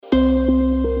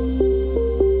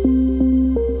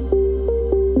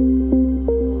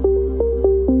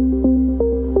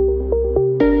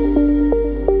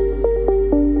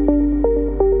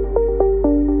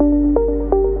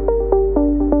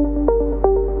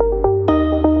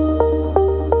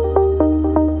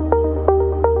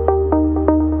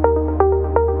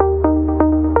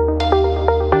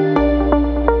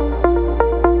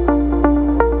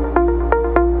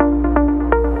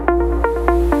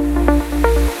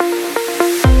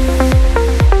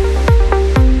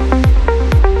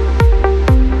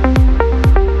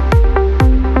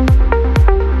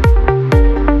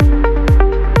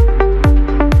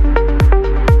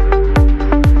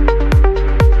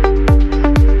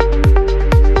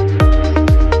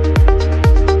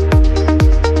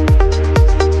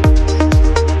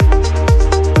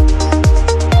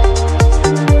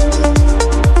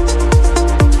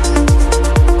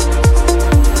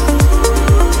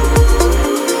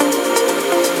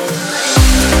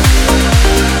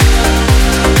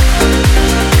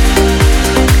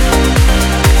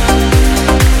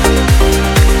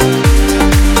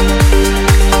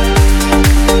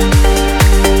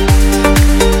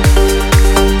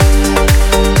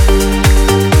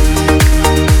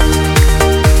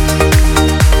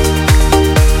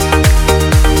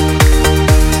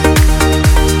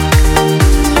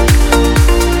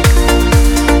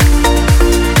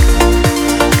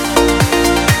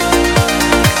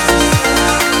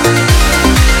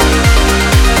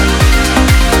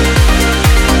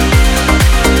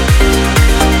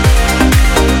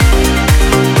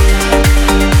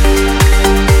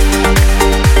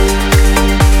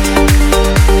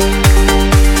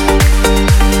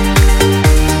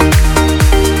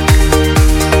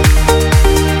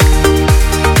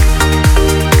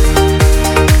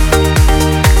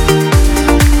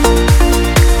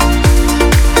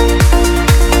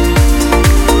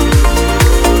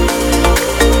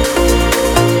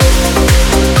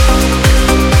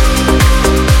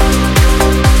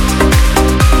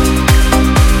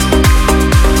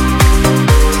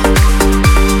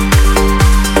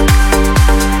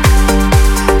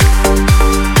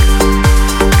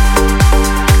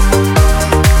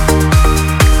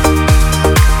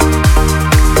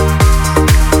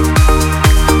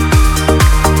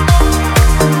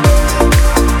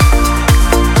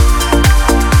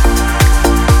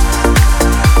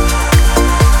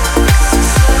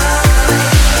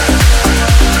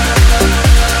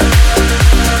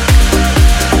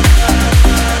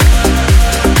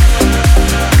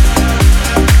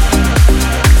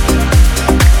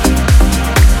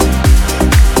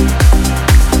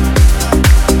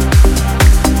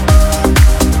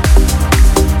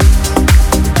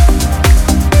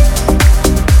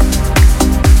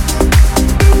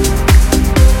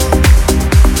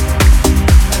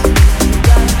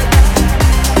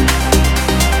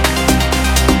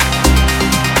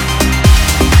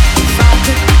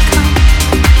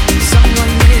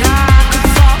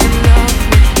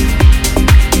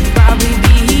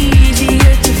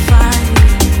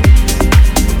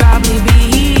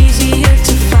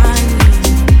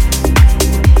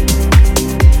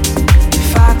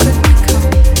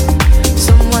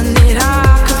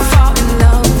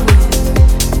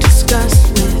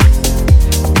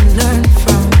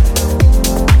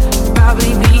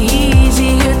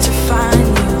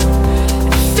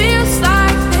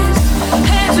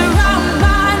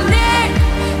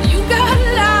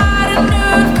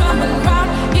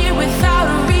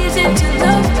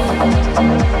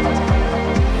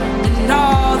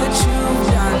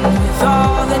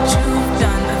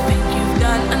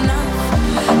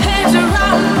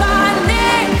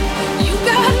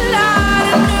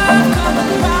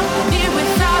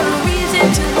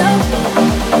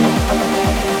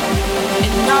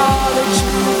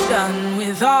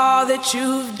that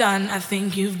you've done, I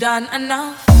think you've done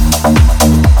enough.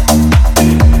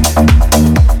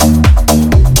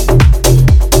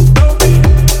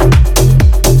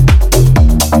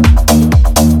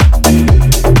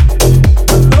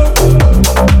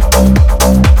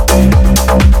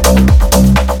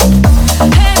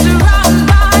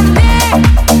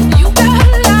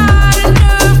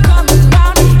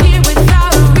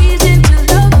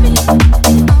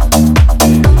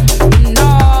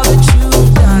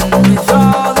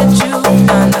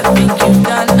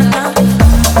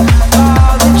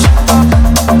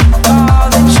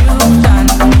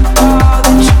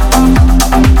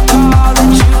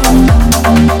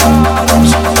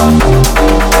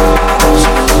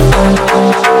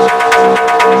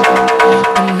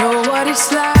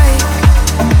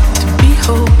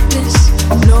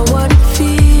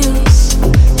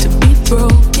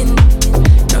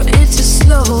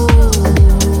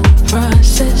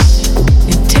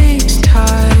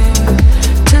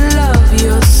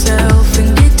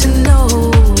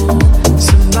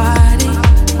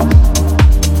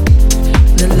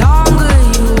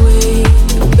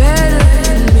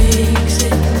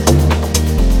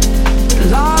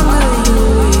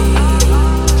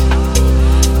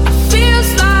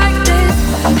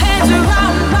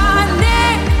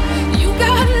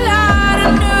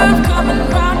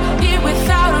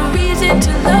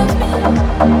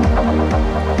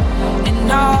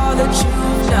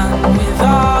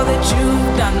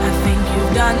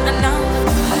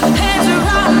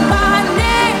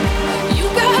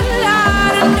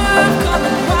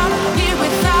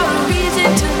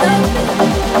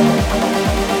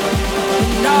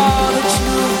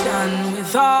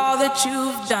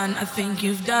 I think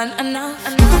you've done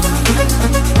enough.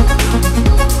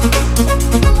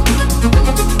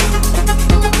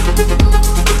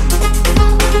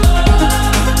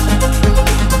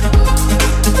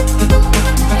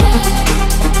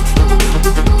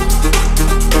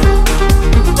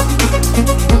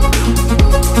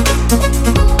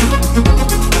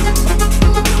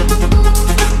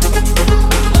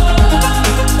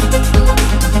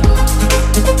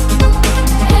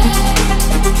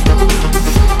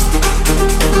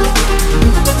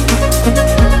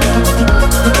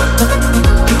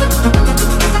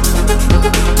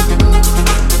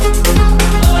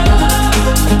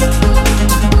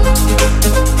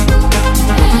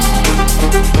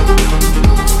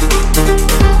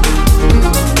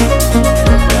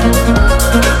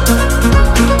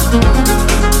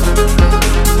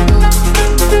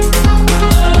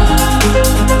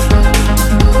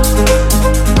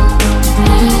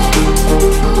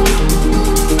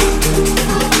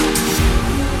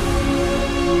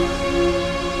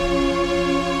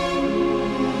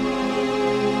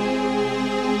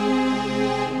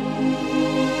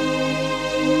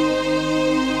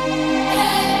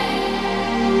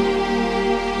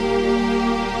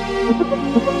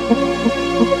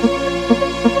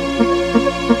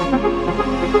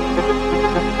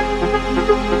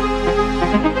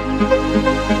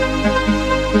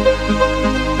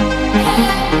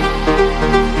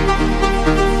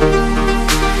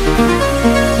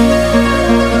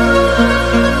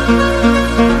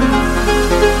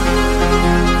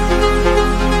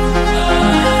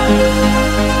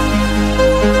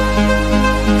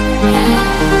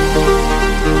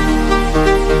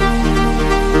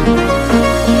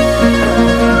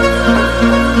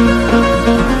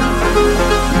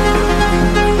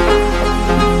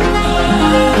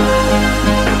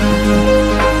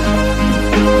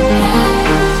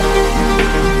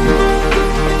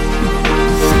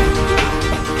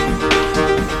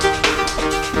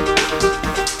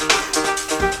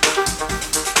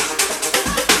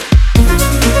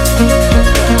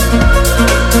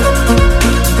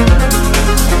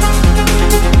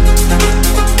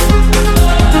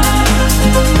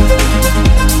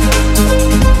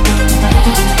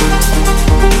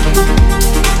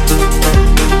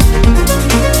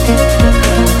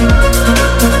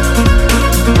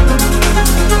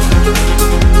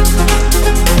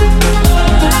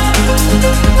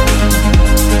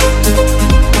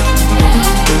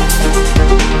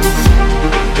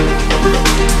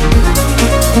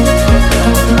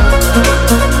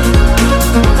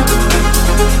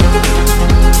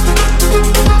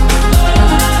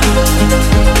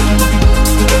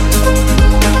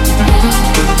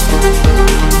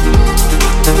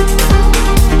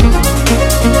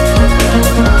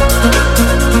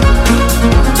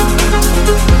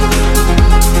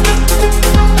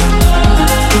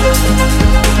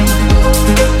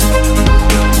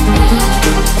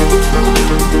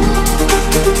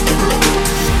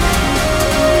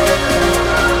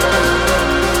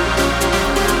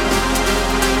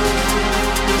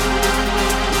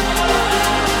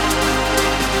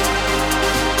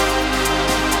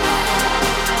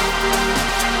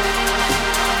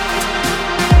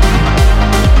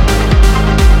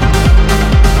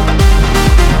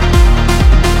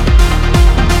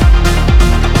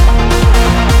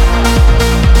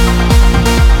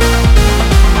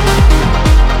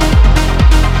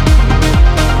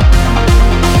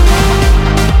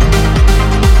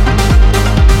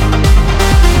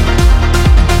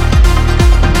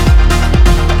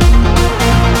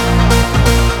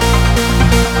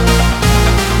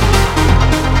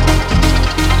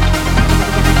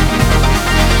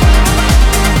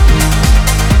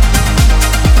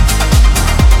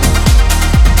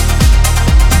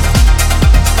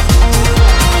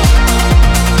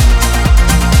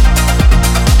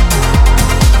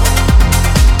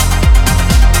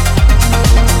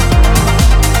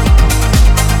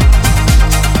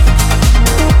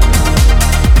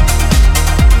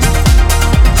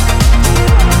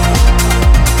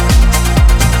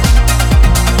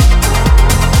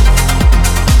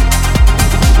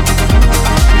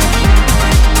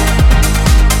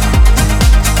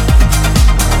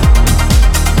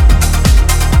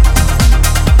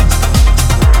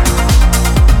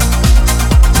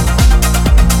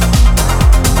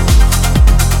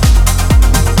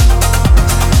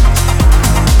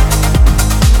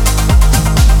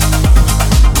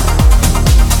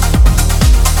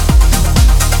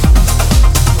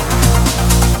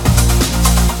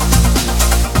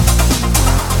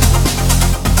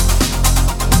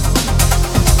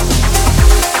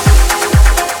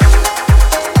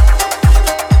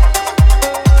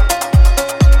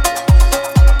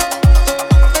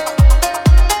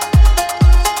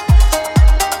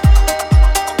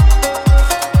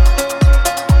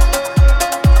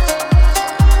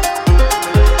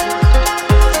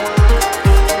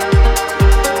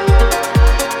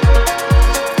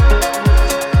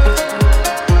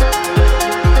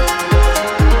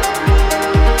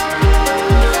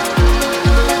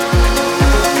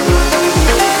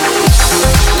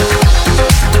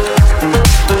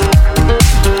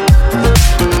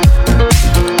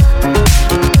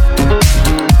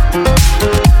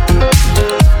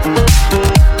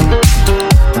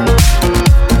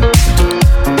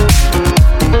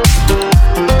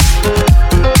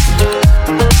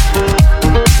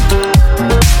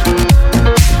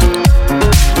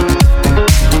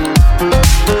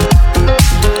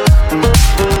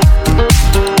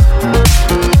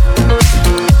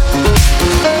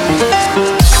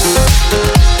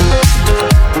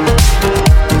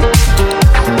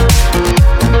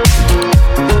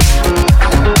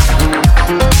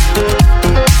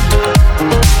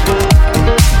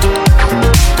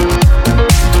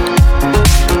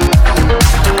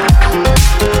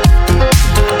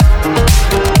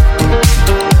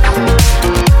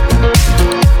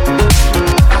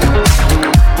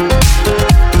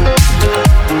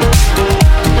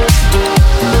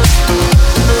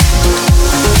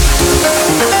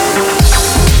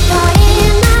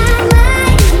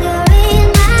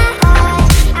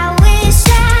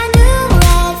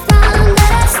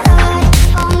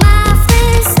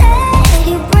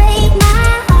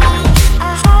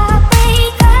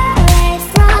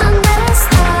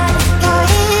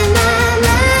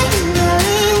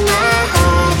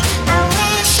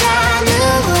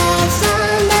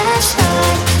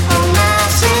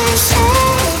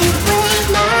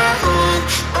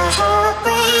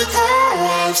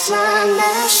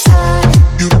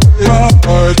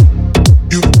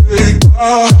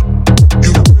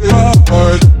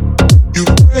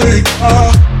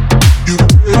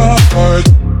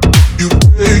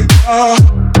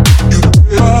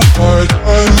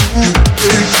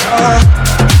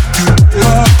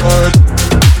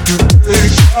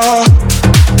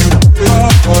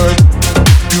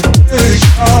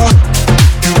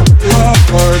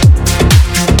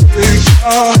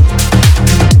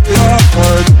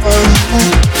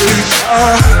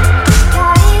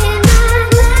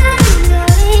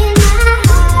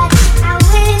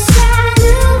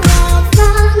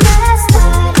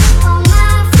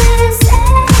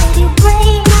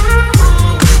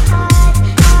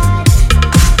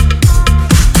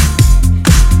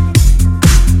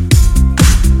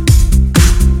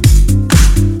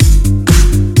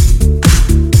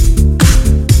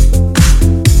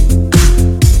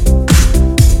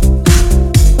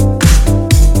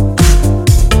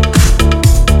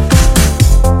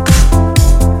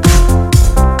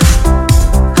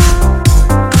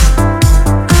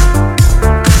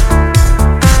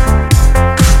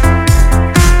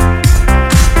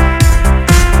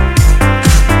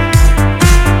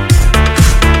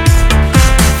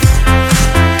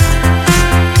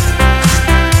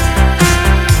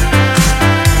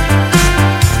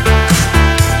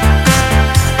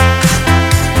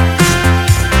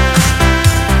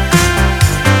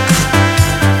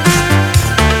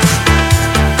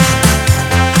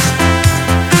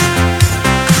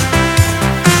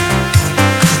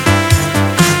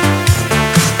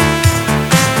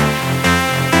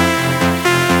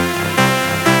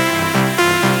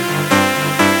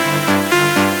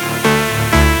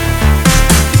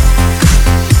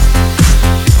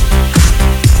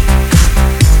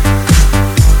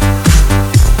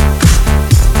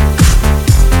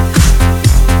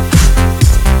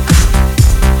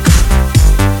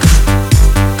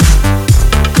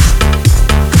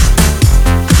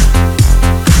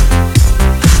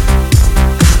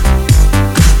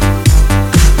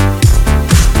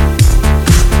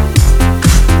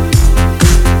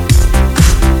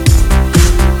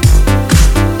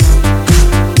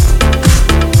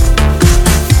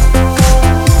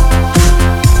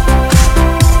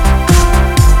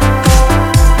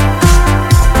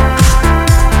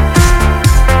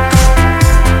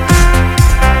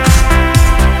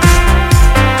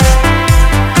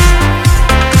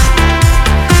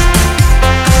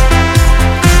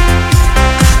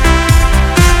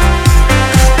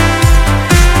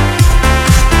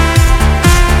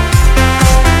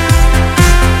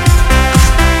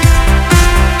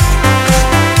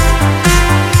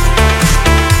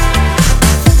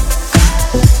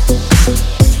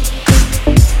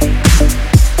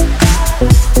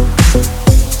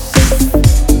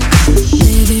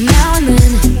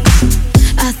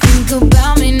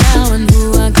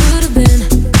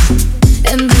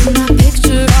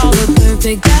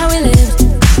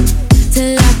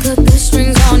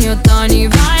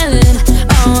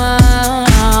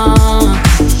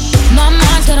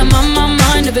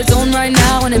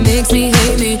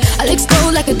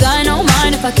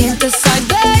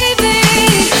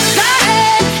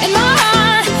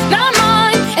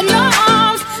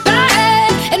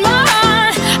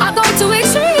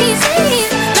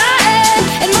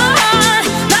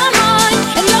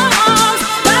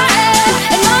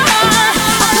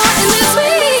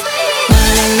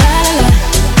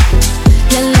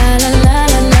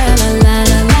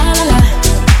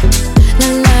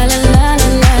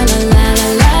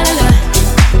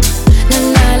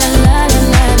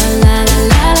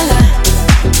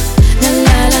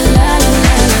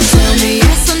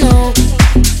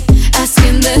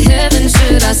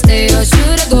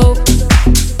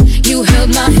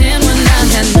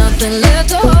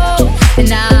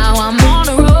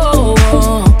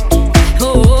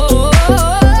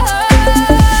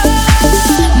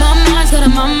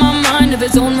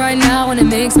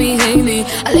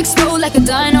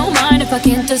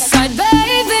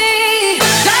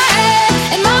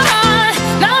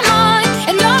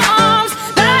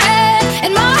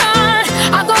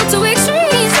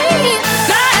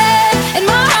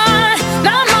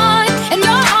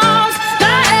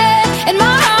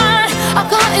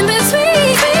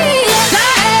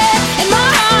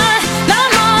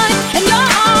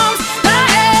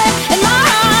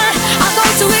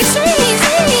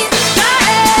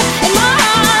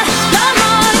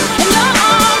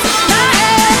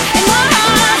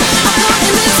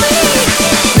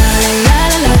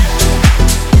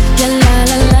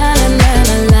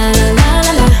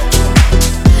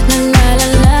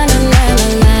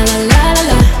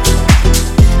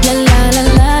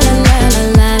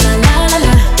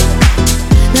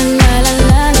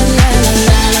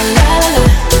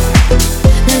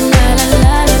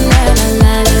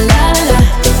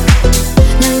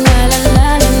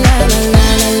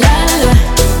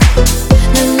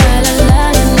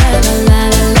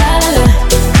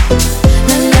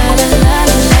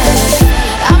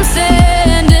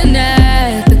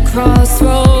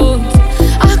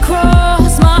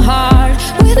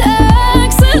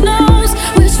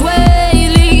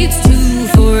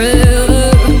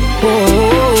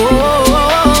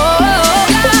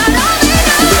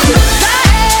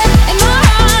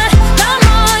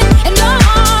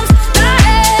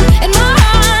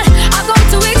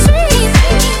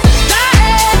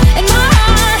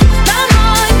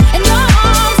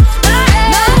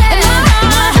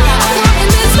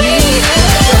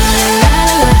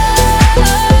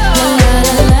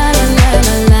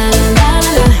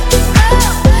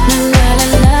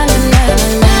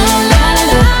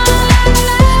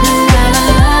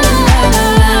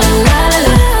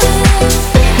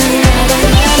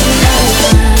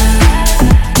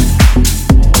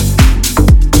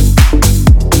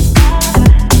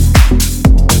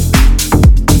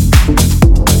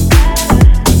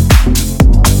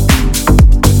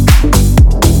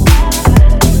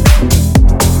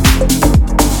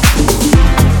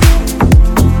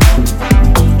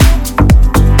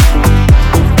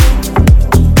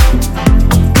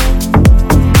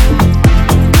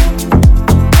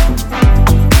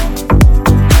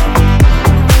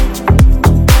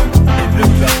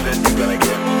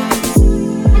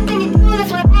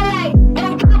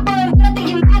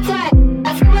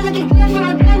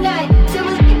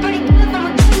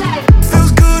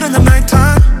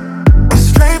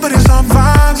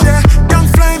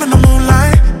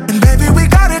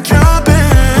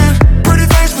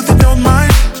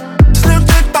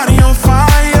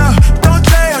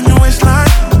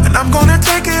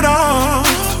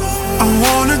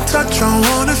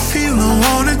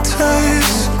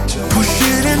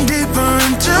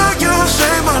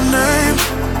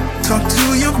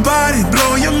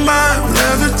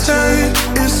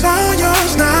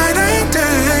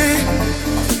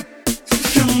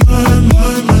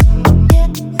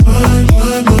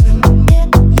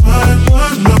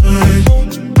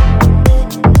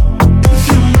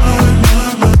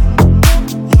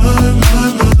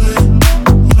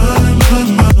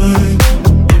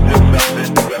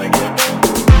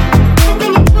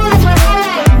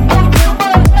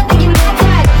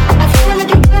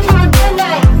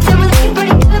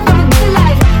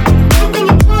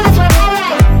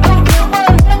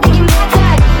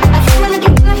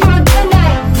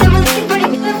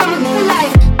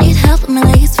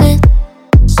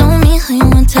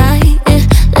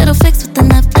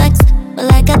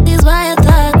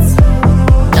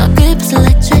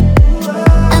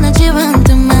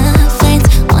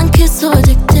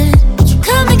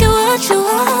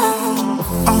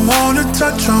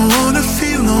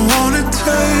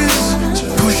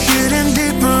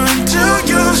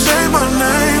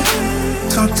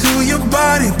 into your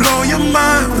body, blow your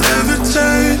mind,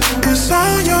 levitate. It's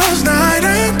all yours night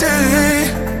and day.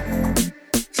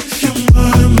 If you're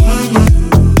mine, mine,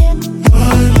 mine,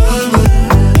 mine, mine,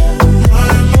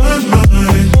 mine, mine,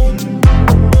 mine.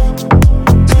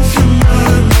 If you're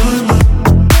mine, mine, mine,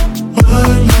 mine,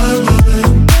 mine, mine,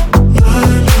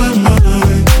 mine,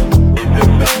 mine.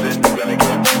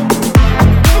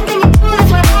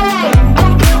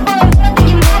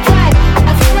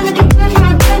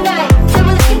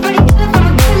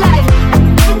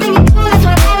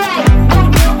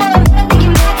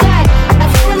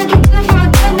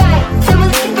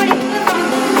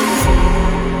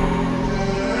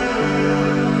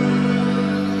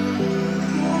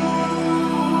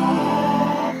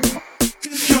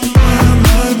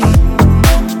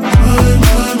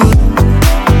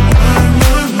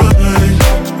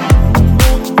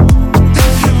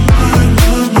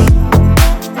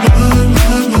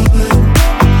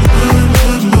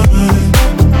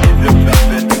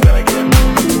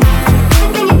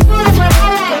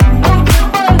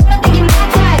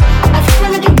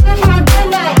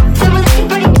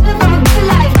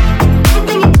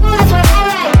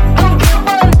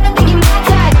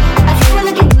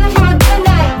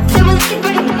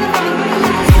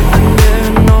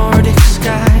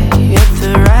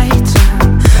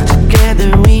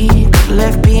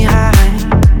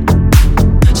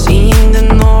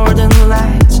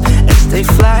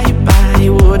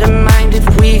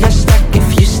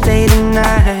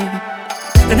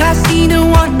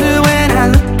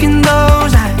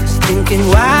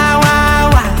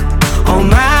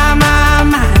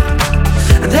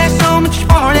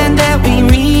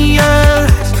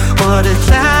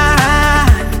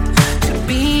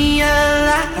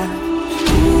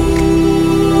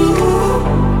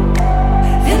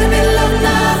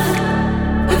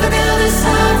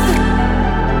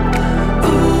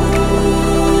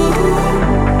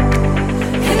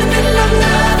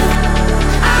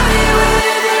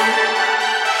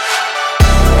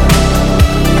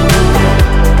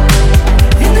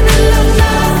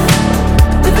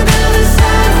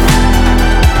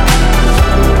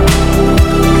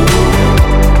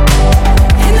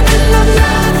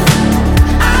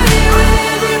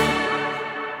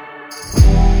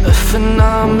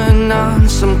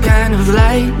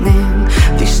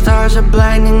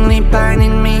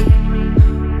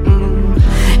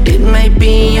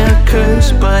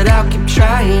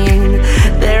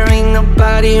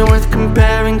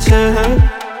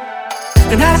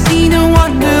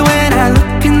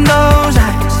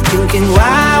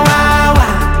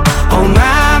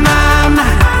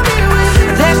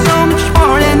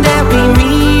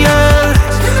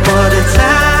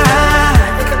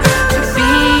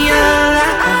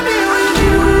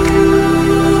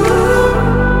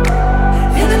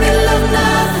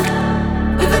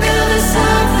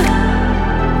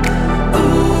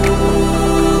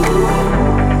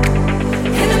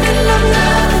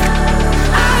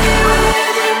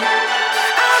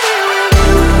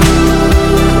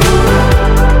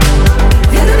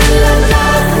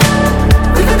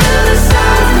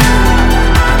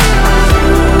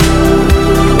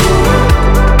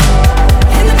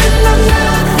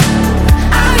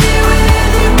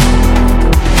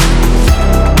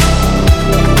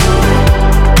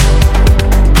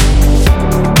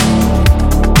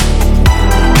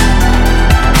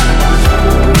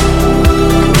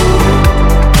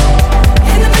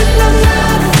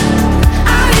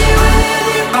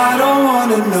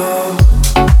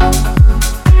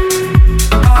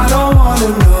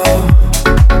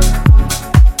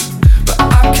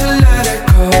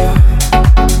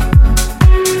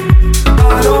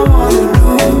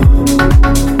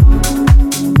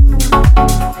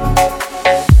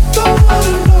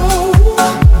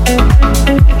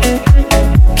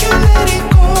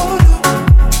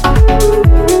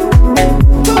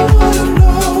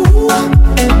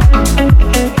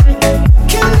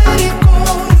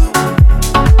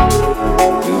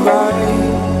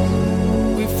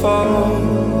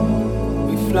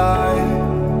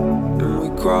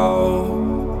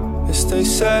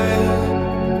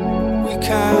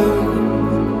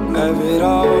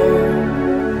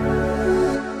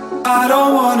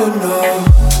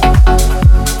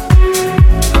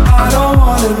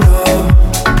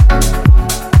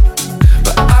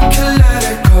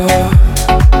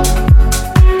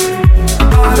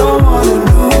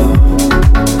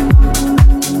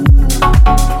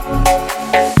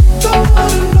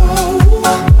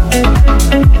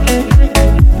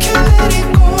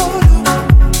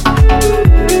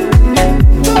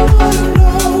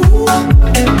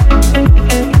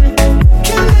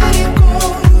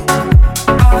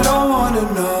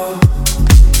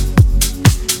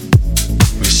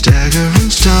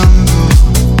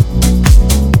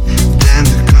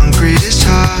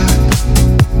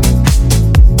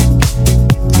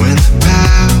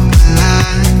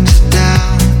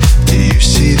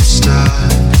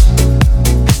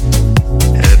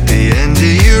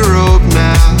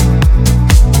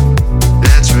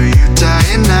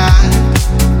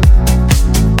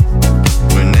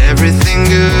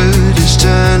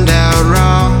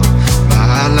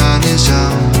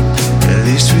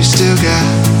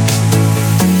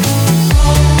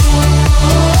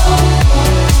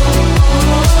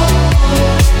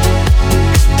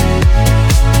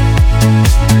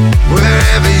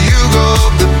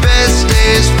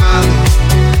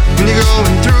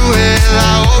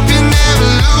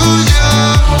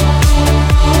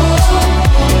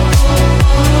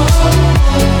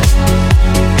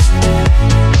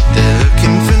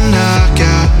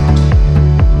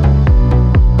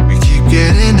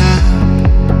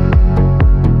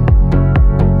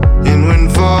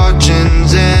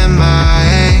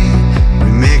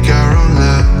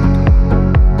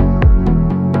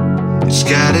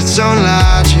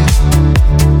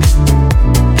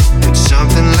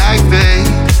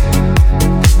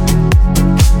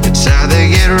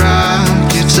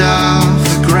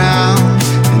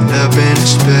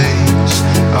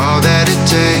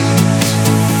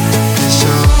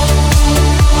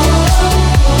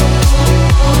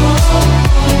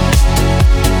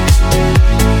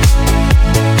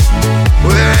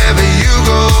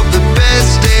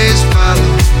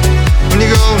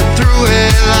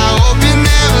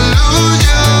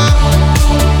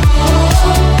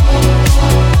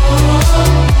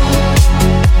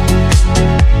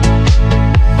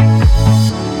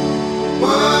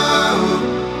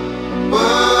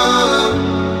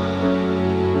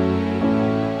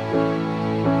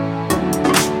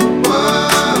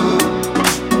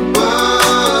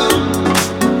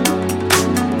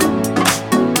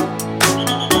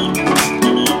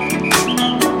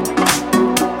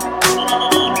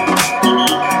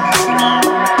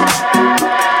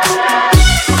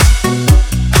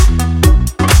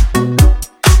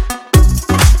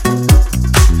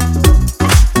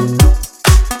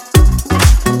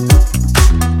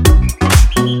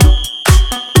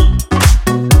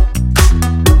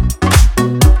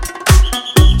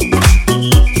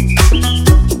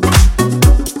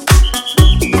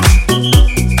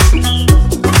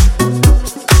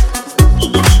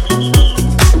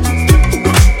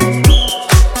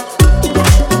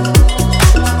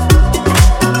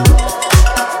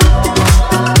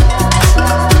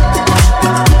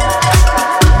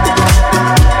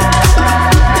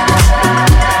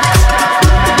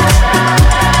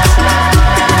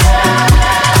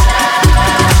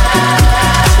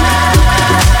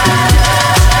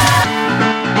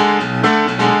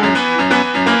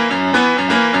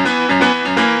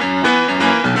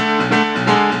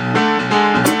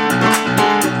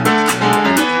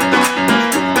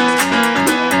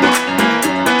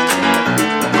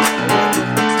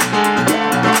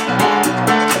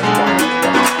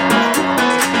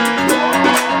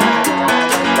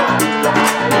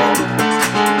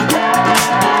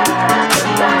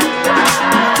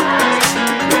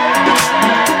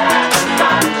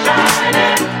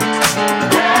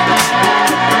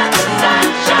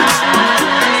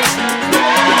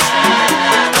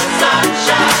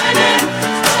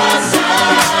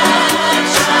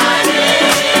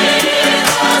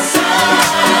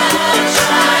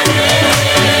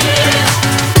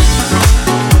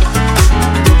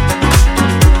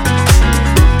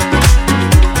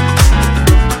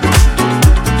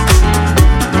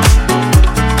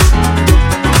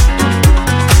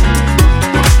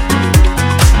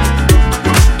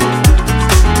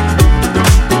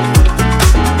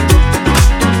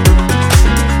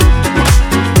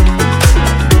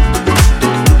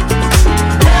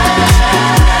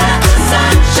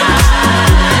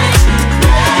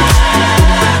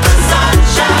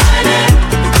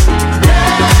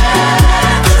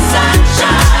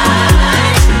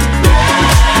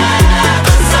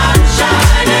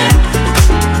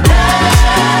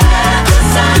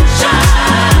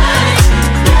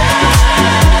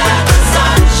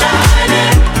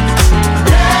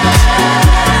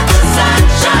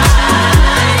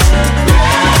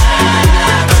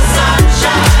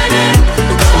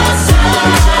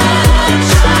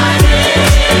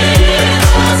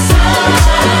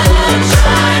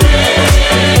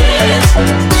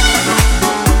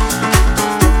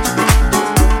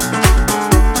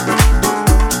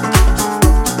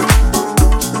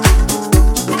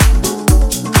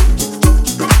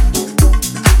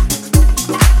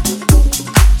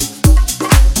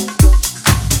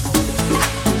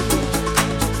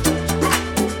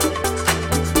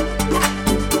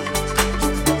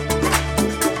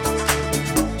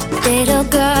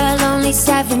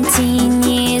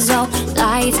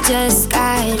 life just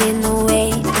got in the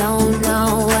way. Don't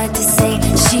know what to say.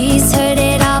 She's heard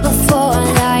it all before,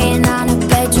 lying on a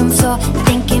bedroom floor,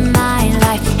 thinking my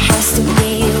life has to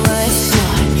be worth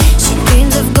more. She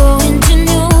dreams of going to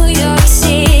New York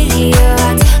City. Her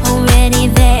heart's already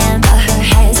there, but her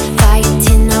head's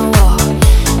fighting the war.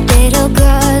 Little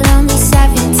girl, only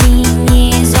 17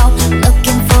 years old,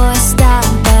 looking for a star,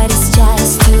 but it's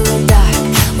just too dark.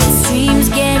 When dreams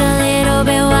get a little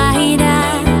bit wider,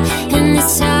 and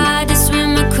it's hard to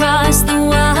swim across the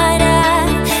water,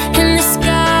 and the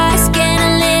scars get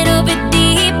a little bit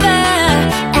deeper,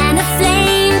 and the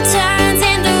flame turns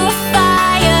into a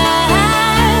fire.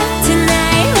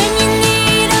 Tonight when you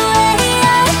need a way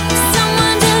out,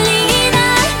 someone to lean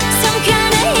on, some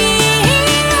kind of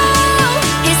hero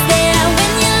is there.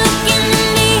 When you look in the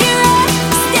mirror,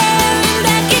 staring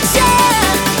back at you,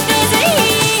 there's a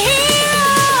hero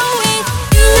with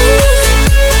you.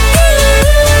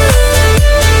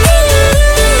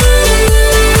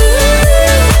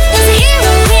 There's a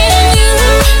hero in you.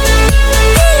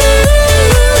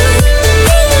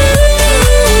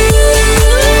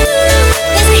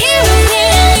 There's a hero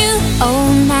in you.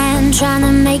 Old man trying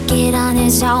to make it on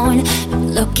his own,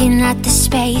 looking at the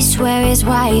space where his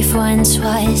wife once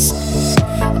was.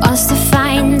 Wants to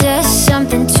find us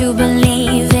something to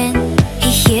believe in. He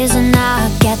hears a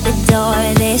knock at the door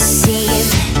this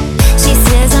evening. She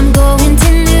says, I'm going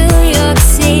to New York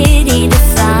City to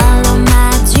follow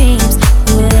my dreams.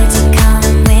 Would you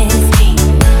come with me?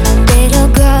 Little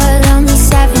girl, only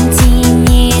 17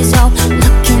 years old,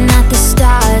 looking at the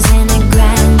stars in her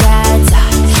granddad's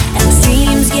art. And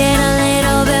dreams get a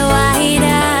little bit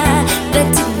wider, but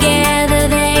together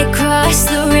they cross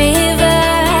the river.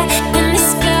 And the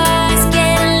scars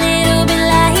get a little bit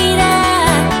lighter,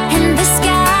 and the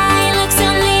sky looks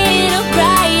a little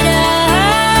brighter.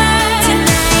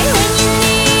 Tonight when you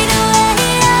need a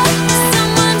way out,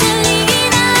 someone to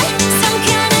lean on, some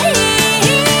kind of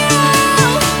hero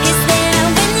is there.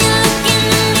 When you look in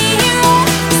the mirror,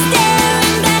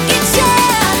 staring back at you,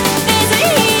 there's a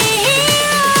hero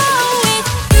with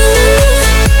you.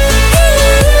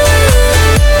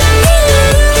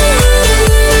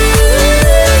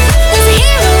 There's a hero in you. There's a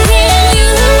hero in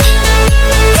you.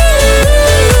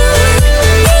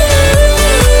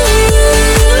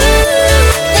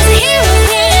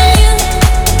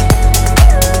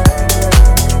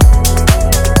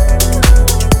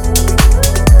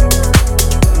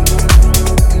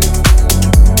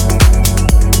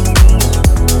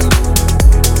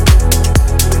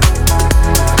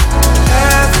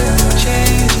 Everything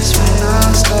changes when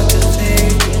I start to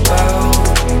think about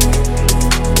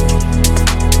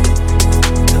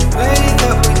the way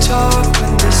that we talk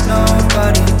when there's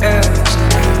nobody else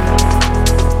around.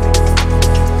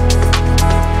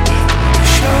 You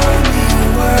showed me a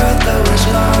world that was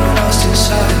long lost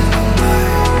inside my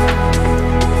mind.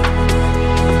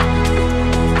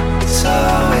 It's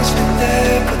always been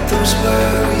there, but those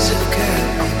worries have kept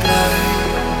me blind.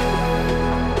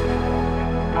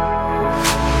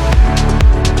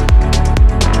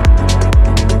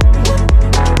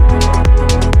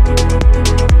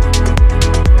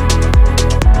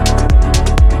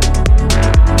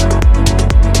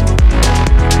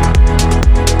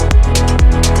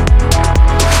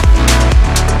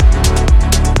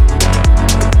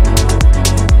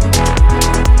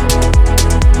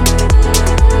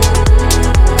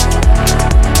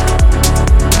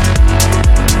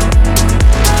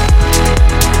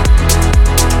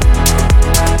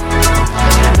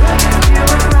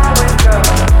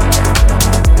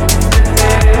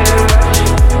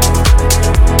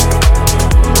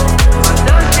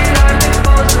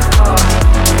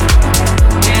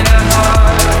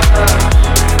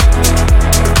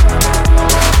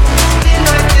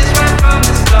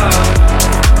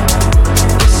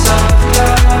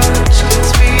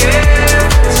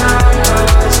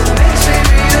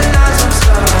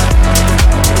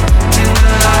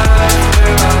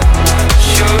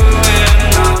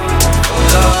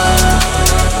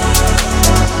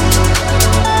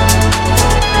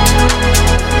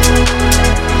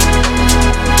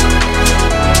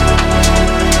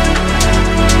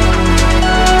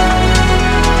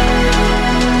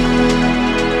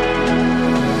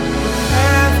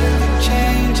 Everything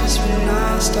changes when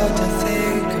I start to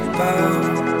think about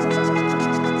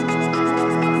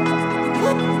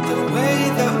the way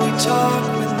that we talk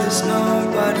when there's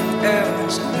nobody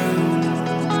else around.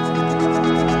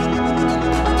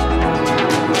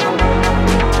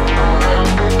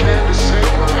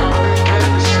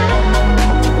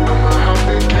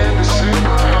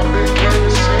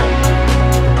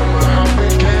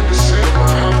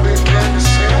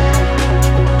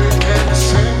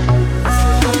 Can't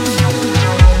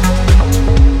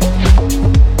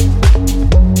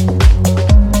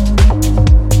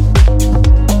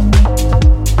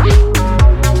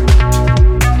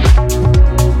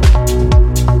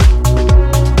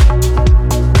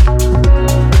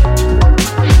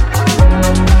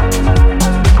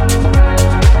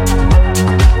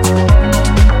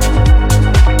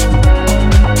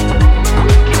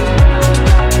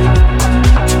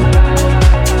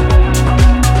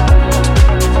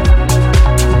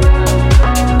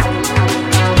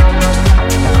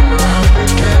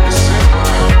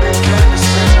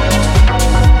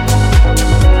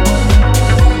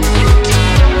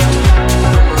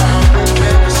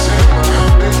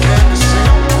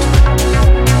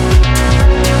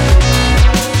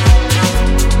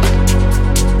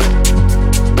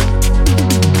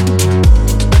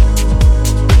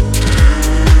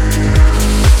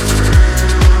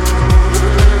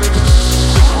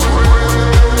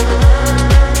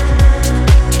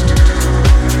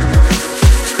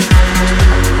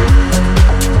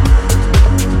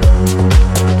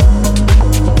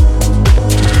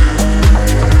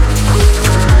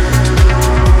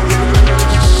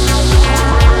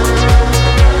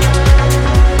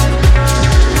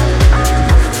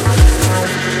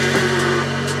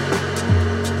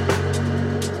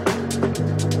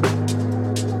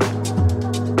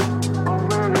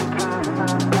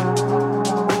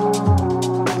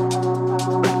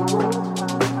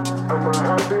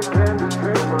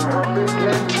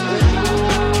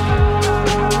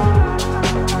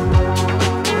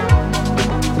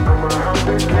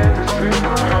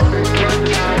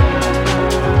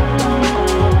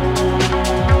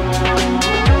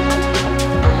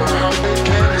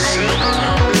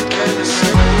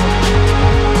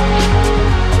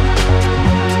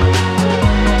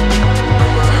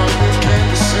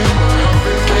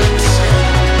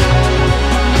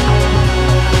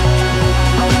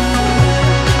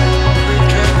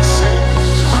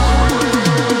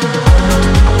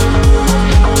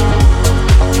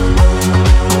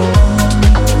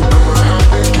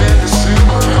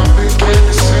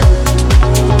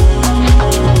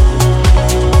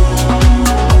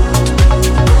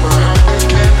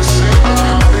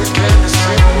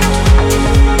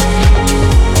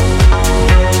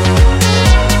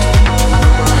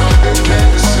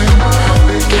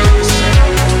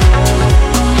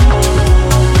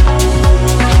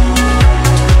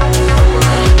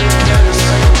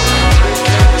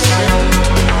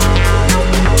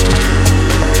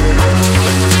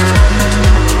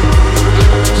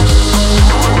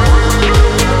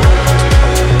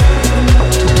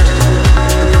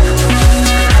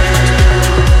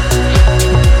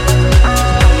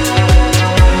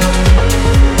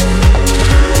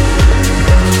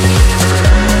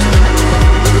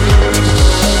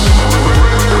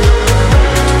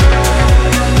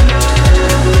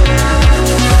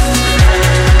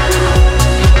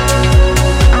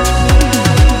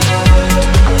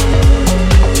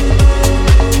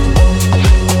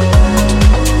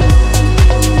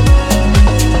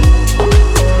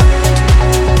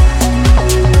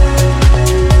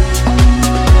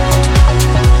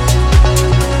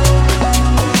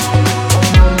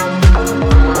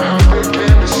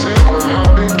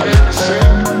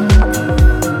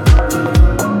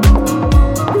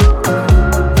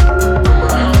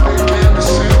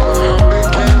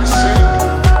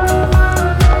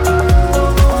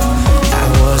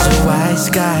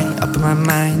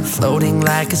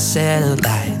like a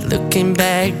satellite, looking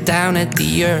back down at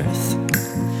the earth.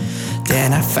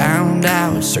 Then I found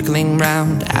out, circling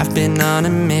round, I've been on a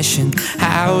mission,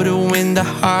 how to win the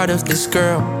heart of this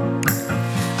girl.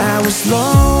 I was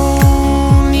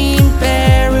lonely in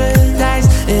paradise,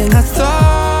 and I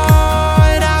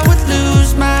thought I would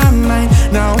lose my mind.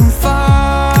 Now I'm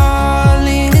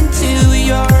falling into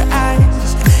your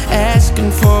eyes,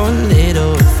 asking for a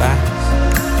little advice.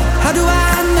 How do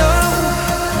I know?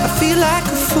 I feel like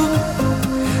a fool.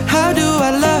 How do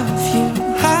I love you?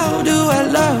 How do I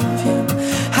love you?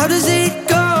 How does it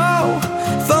go?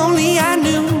 If only I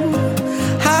knew.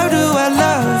 How do I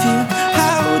love you?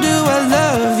 How do I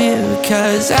love you?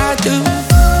 'Cause I do.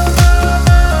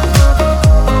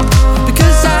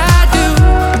 Because I do.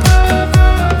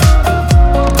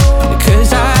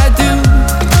 Because I do.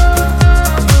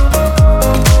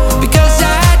 Because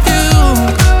I do.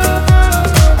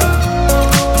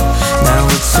 Now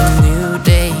it's a new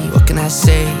day, what can I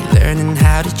say? Learning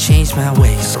how to change my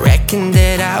ways. Reckon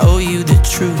that I owe you the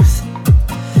truth.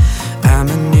 I'm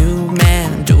a new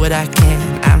man, do what I can.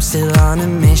 I'm still on a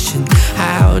mission,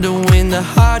 how to win the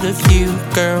heart of you,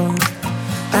 girl.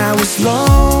 I was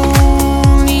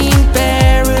lonely in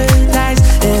paradise,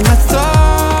 and I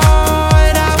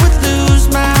thought I would lose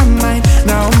my mind.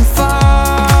 Now I'm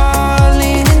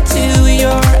falling into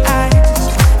your eyes,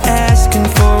 asking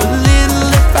for a little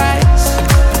advice.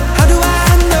 How do I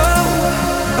know?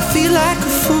 I feel like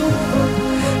a fool.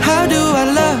 How do I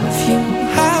love you?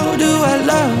 How do I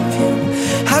love you?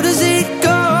 How does it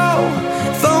go?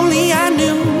 If only I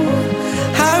knew.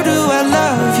 How do I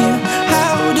love you?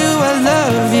 How do I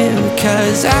love you?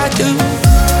 'Cause I do.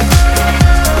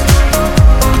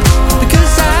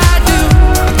 Because I do.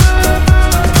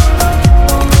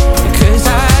 Because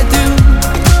I do.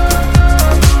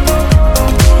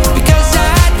 Because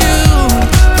I do.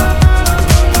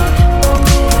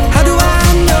 How do I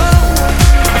know?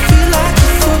 I feel like a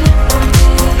fool.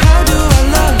 How do I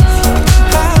love you?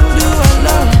 How do I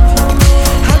love you?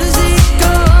 How does it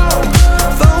go?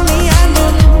 If only I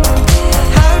knew.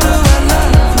 How do I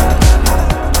love you?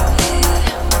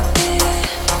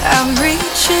 I'm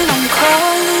reaching, I'm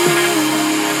calling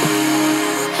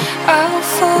out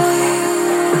for you.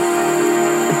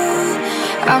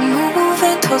 I'm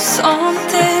moving towards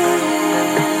something,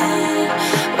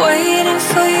 waiting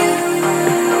for you.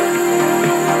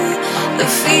 The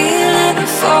feeling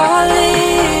of falling,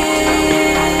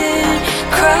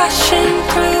 crashing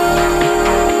through.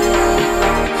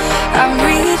 I'm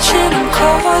reaching, I'm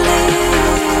calling,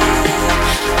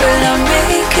 will I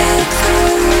make it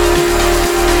through?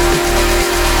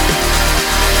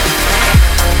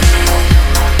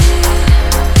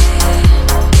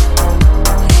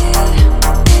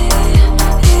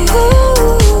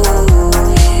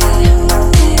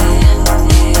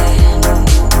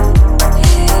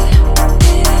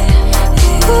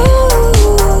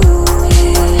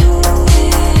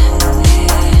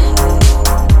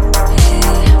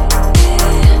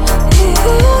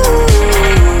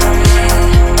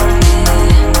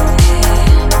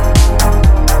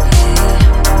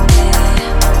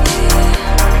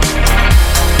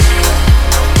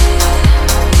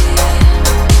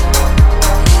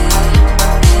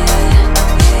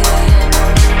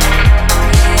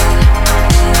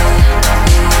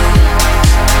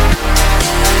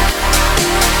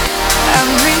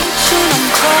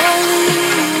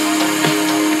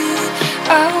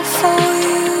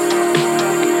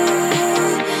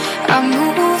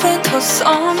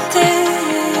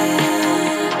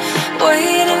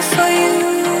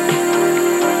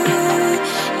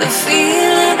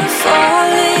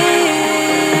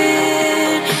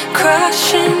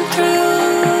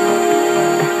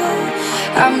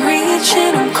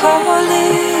 reaching, I'm calling.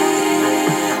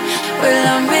 Will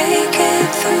I make it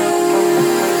through?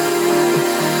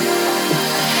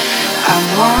 I'm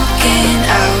walking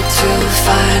out to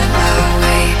find my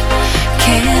way.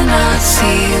 Cannot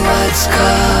see what's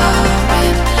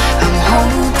coming. I'm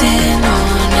holding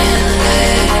on and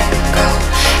letting go.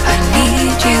 I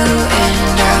need you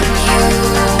and I'm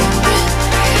human.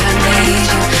 I need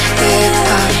you,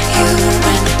 yeah, I'm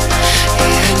human.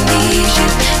 Yeah, I need you,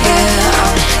 yeah,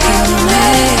 I'm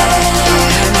human.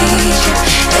 Yeah, I need you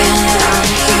and I'm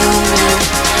human.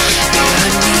 Yeah, I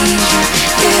need you,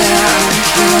 yeah, I'm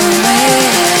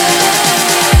human.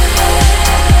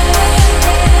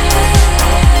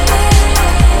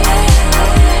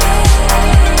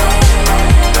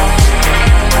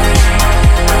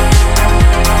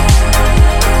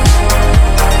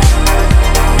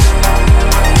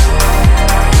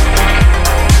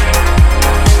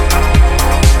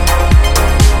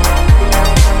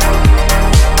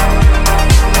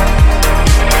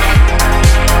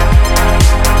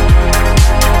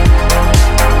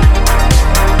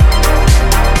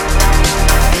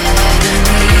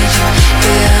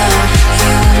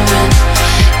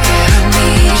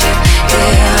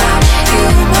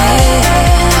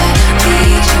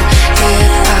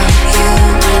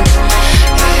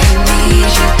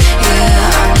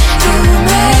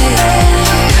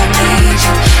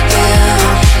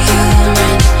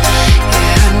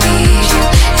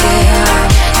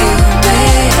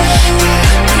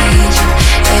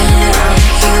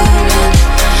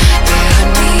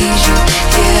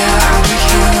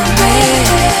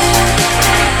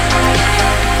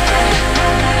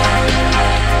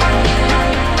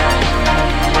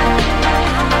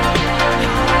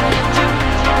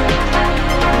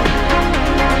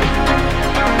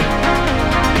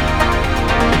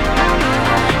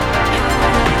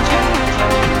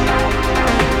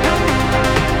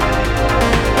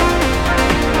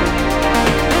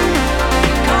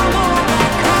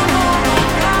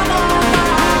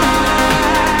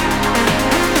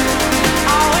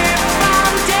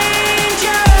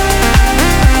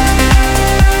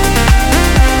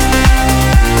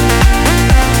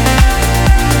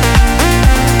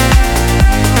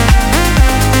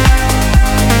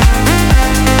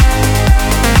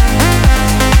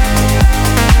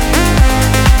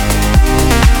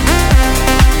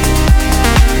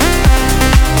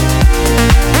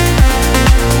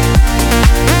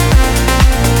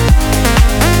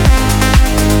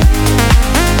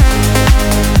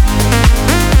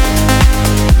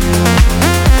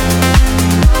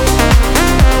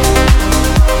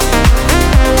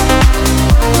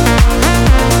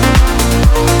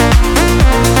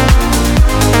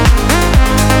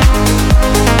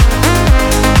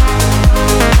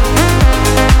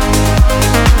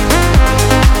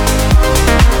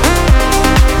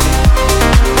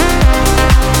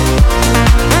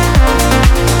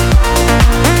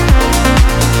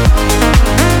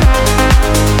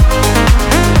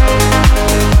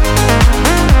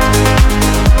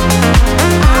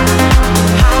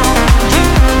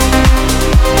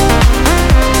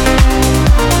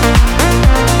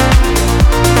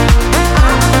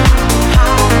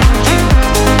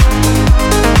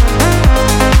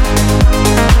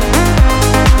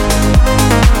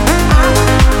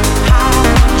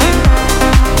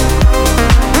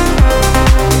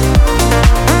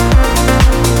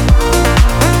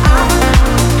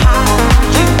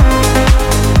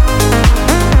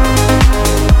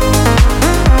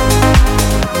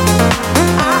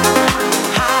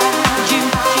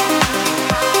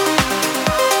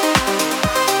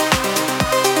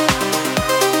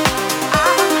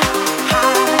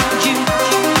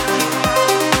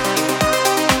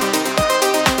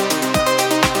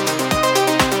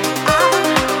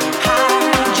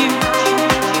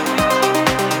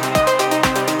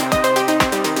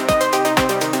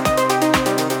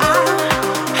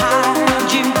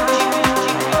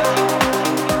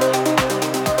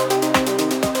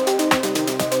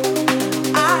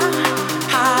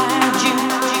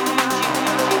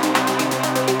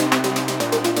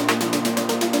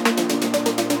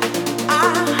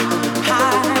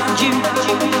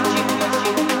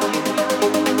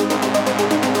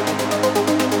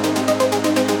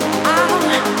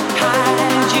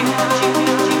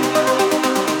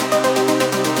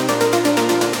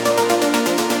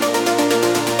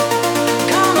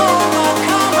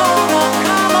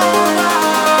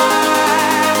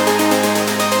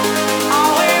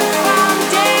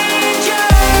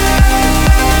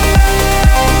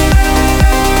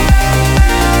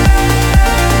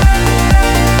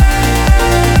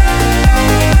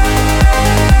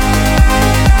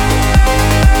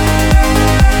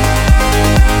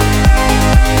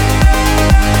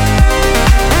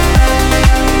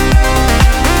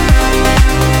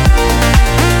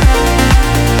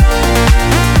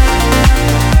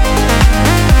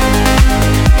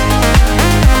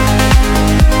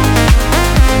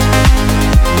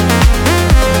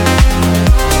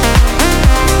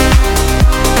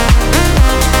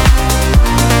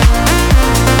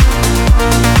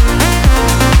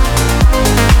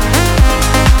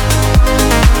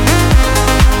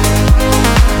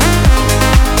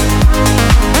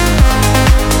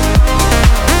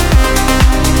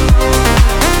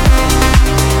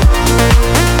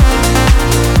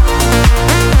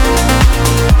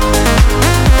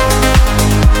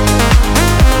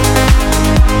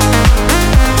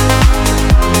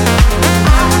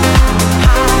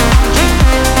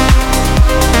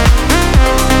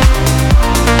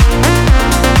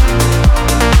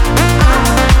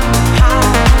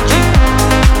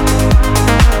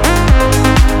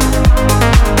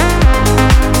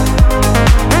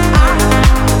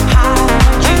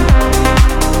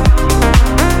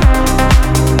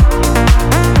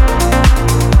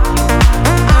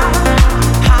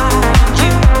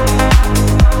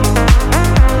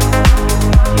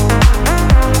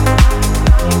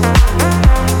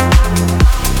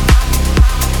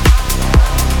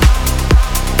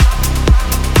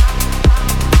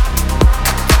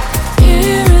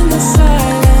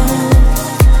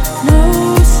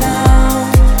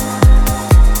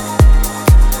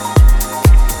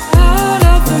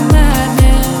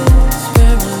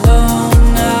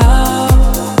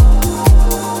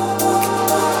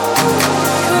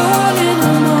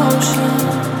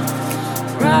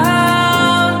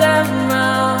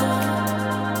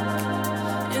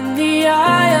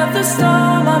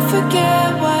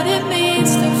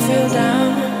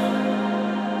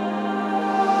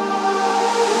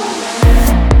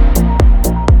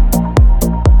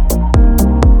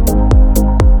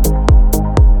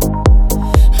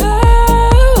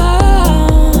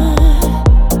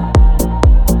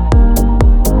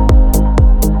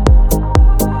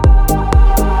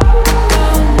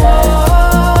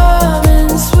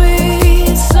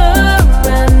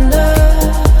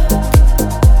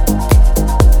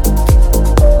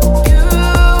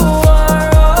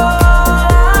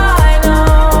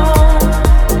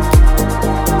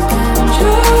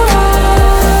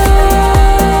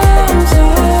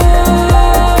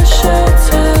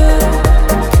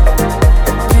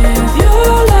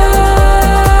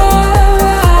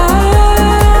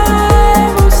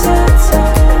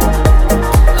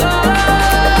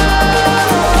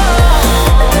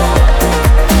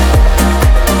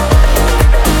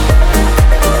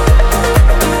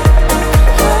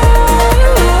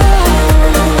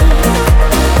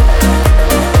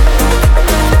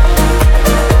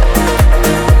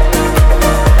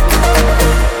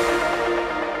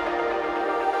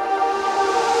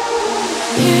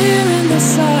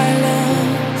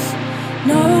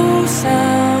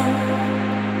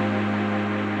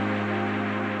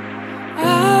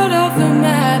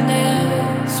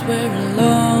 we're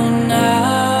alone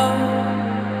now.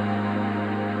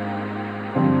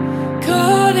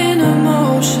 Caught in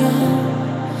emotion,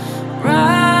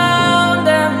 round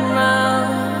and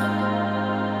round.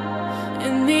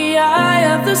 In the eye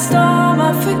of the storm,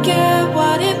 I forget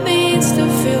what it means to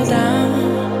feel down.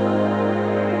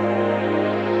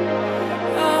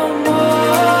 I'm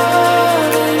more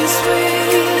than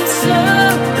sweet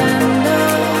surrender.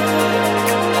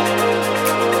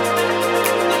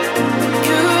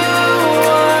 You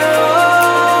are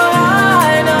all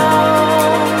I know,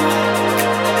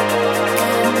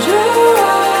 and your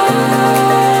arms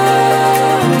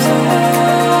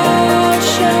are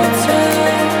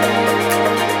sheltered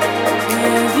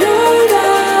with your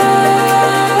love.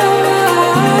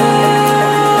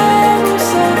 I will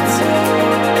center,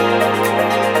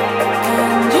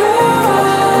 and your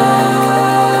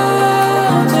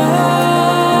arms are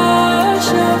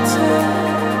sheltered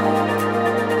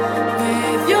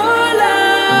with your love.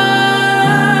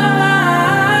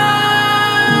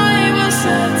 I will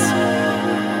center,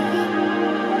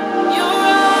 your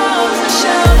arms are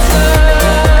sheltered.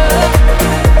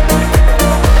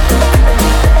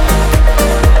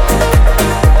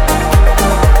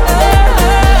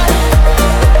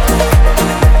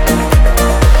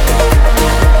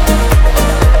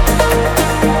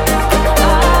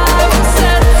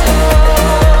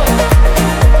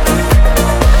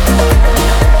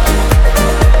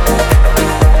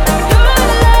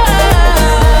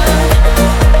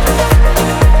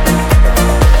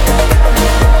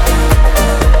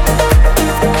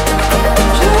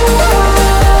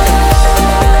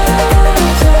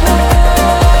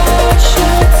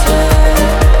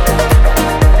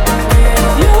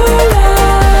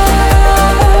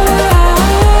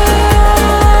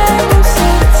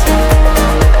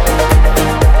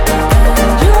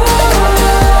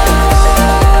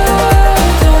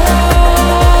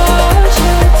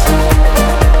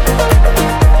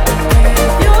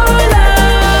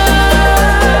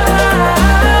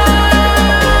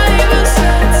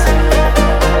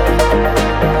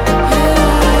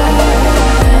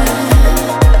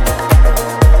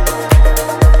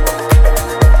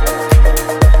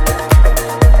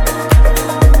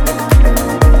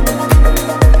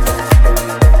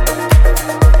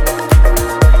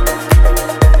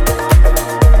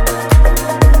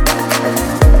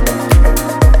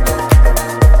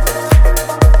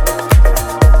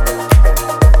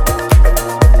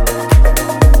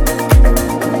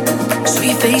 So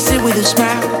you face it with a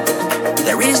smile.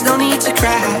 There is no need to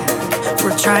cry,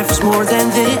 for trifles more than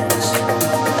this.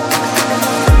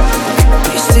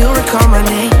 You still recall my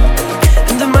name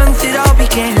and the month it all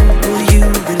began. Will you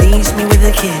release me with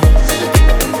a kiss?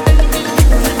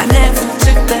 I never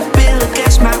took that bill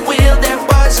against my will. There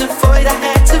was a void I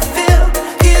had to fill.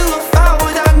 You, if I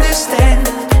would understand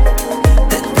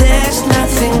that there's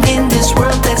nothing in this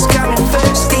world that's coming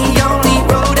first. The only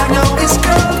road I know is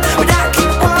curved, but I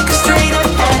keep walking straight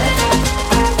ahead.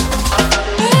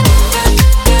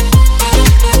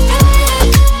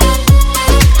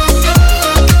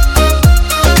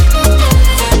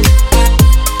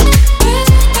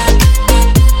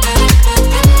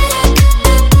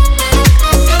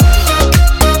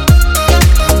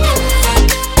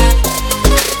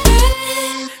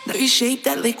 Now you shape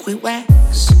that liquid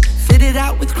wax, fit it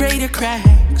out with greater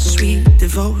cracks. Sweet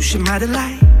devotion, my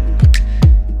delight.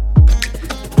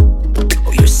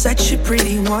 Oh, you're such a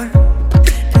pretty one,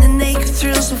 and the naked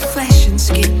thrills of flesh and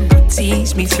skin would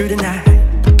tease me through the night.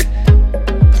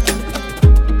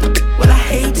 Well, I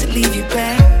hate to leave you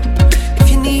back. If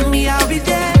you need me, I'll be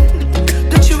there.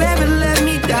 Don't you ever let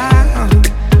me down.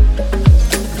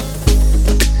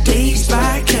 Days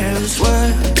by careless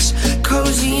words,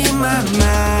 cozy in my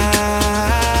mind.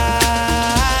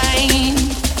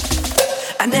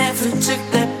 I never took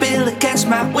that bill against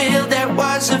my will. There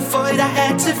was a void I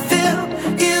had to fill.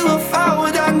 You, if I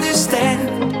would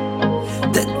understand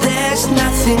that there's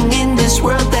nothing in this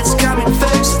world that's coming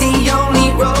first. The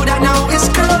only road I know is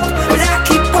curved, but I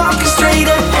keep walking straight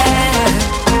ahead.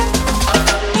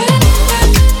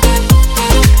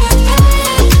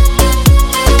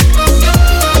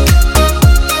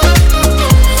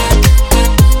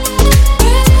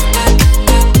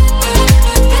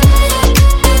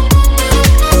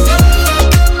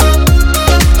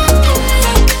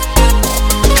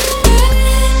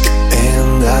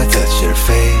 And I touch your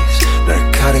face,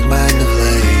 narcotic mind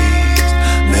ablaze.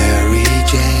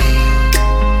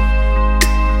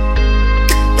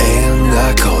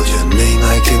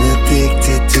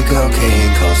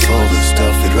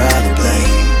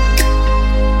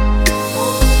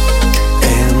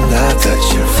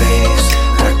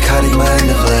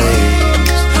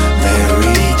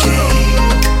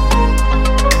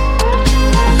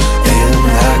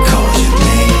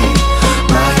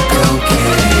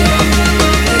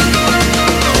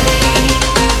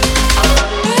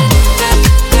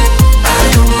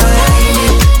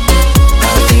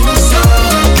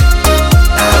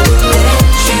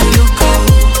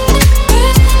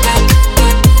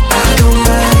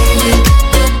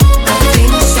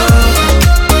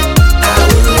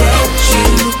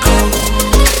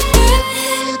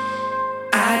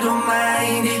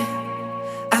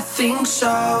 think so.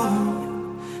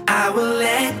 I will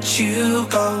let you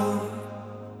go.